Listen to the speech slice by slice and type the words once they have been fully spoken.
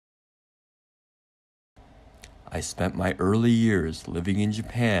I spent my early years living in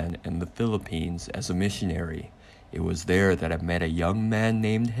Japan and the Philippines as a missionary. It was there that I met a young man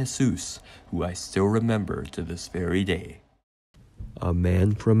named Jesus, who I still remember to this very day. A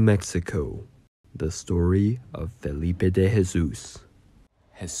man from Mexico. The story of Felipe de Jesus.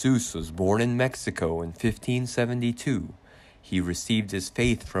 Jesus was born in Mexico in 1572. He received his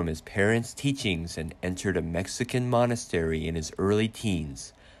faith from his parents' teachings and entered a Mexican monastery in his early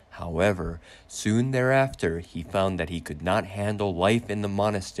teens. However, soon thereafter, he found that he could not handle life in the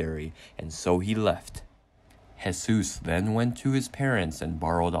monastery, and so he left. Jesus then went to his parents and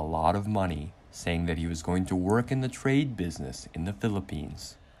borrowed a lot of money, saying that he was going to work in the trade business in the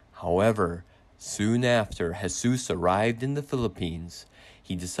Philippines. However, soon after Jesus arrived in the Philippines,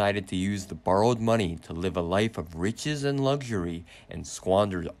 he decided to use the borrowed money to live a life of riches and luxury and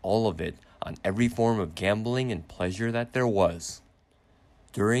squandered all of it on every form of gambling and pleasure that there was.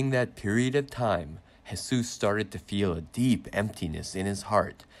 During that period of time, Jesus started to feel a deep emptiness in his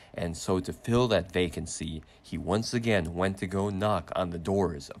heart, and so to fill that vacancy, he once again went to go knock on the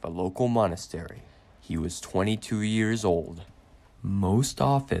doors of a local monastery. He was 22 years old. Most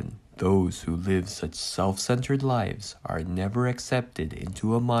often, those who live such self-centered lives are never accepted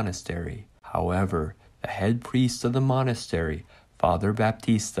into a monastery. However, the head priest of the monastery, Father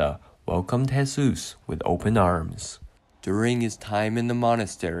Baptista, welcomed Jesus with open arms. During his time in the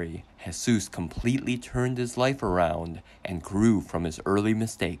monastery, Jesus completely turned his life around and grew from his early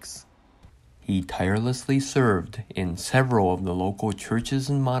mistakes. He tirelessly served in several of the local churches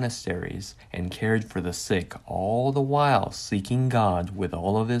and monasteries and cared for the sick, all the while seeking God with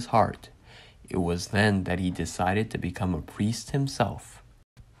all of his heart. It was then that he decided to become a priest himself.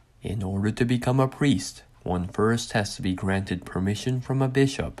 In order to become a priest, one first has to be granted permission from a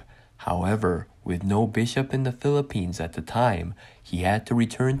bishop. However, with no bishop in the Philippines at the time, he had to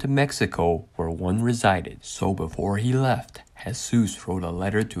return to Mexico where one resided. So before he left, Jesus wrote a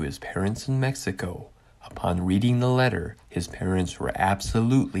letter to his parents in Mexico. Upon reading the letter, his parents were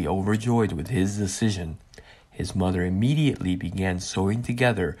absolutely overjoyed with his decision. His mother immediately began sewing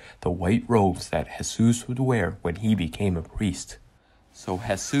together the white robes that Jesus would wear when he became a priest. So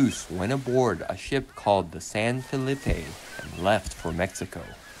Jesus went aboard a ship called the San Felipe and left for Mexico.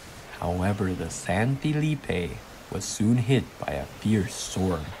 However, the San Felipe was soon hit by a fierce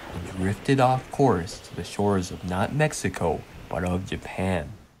storm and drifted off course to the shores of not Mexico, but of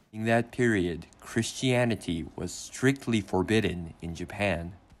Japan. In that period, Christianity was strictly forbidden in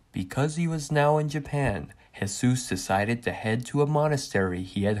Japan. Because he was now in Japan, Jesus decided to head to a monastery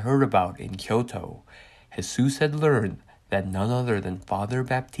he had heard about in Kyoto. Jesus had learned that none other than Father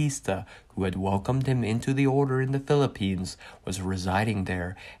Baptista, who had welcomed him into the order in the Philippines, was residing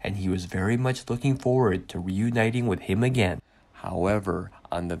there, and he was very much looking forward to reuniting with him again. However,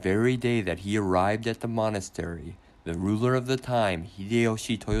 on the very day that he arrived at the monastery, the ruler of the time,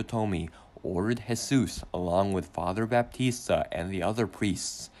 Hideyoshi Toyotomi, ordered Jesus, along with Father Baptista and the other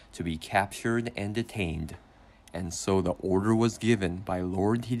priests, to be captured and detained. And so the order was given by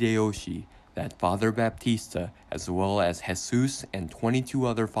Lord Hideyoshi that Father Baptista, as well as Jesus and 22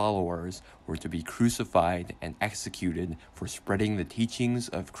 other followers, were to be crucified and executed for spreading the teachings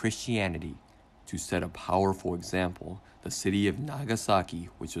of Christianity. To set a powerful example, the city of Nagasaki,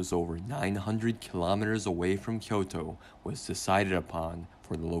 which was over 900 kilometers away from Kyoto, was decided upon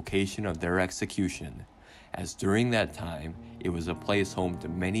for the location of their execution, as during that time, it was a place home to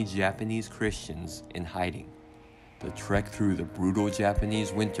many Japanese Christians in hiding. The trek through the brutal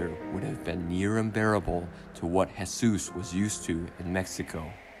Japanese winter would have been near unbearable to what Jesus was used to in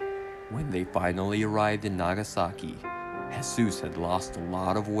Mexico. When they finally arrived in Nagasaki, Jesus had lost a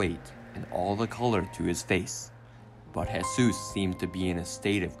lot of weight and all the color to his face. But Jesus seemed to be in a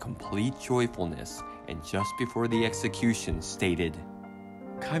state of complete joyfulness, and just before the execution stated,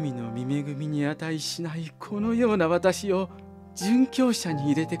 神の御恵みに値しないこのような私を殉教者に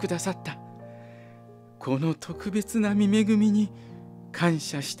入れてくださった。この特別な御恵みに感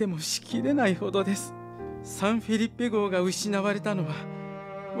謝してもしきれないほどです。サンフィリッペ号が失われたのは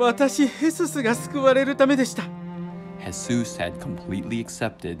私ヘススが救われるためでした。Jesus had completely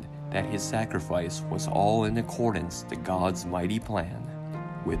accepted that his sacrifice was all in accordance to God's mighty plan.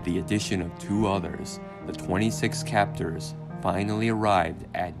 With the addition of 2 others, the 26 captors finally arrived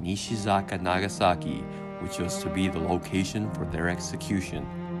at Nishizaka, Nagasaki, which was to be the location for their execution.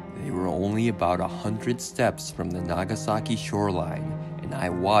 They were only about 100 steps from the Nagasaki shoreline, and I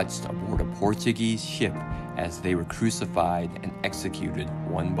watched aboard a Portuguese ship as they were crucified and executed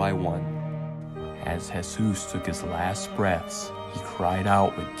one by one. As Jesus took his last breaths, he cried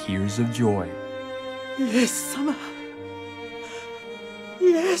out with tears of joy, イエス様、イ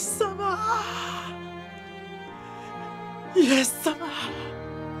エス様、イエス様。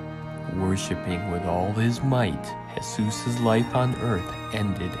 Worshipping with all his might, Jesus' life on earth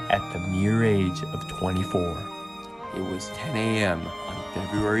ended at the mere age of 24. It was 10 a.m. on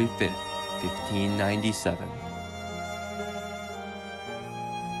February 5th, 1597.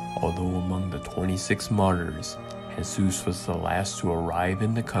 Although among the 26 martyrs, Jesus was the last to arrive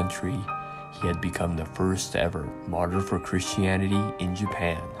in the country, he had become the first ever martyr for Christianity in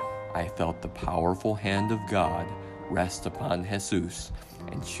Japan. I felt the powerful hand of God rest upon Jesus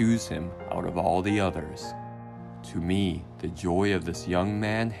and choose him out of all the others. To me, the joy of this young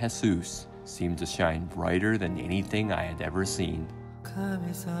man, Jesus, seemed to shine brighter than anything I had ever seen.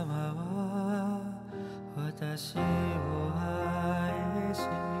 神様は私を愛し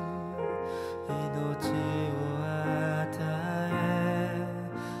命を与え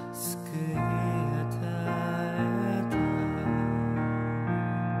救い与えた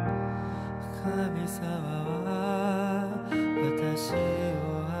神様は私を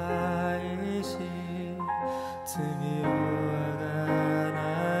愛し罪をあがな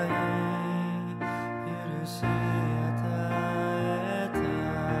い許し与えた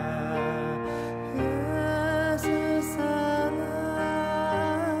イエス様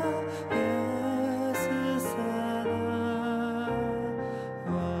イエス様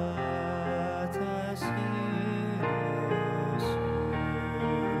私の主イ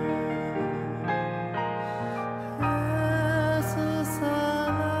エス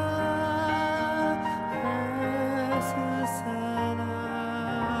様イエス様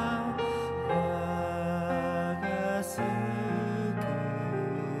我が救い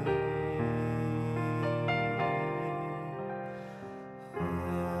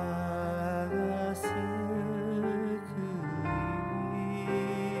我が救い我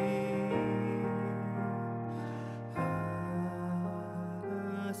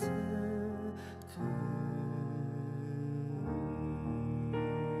が救い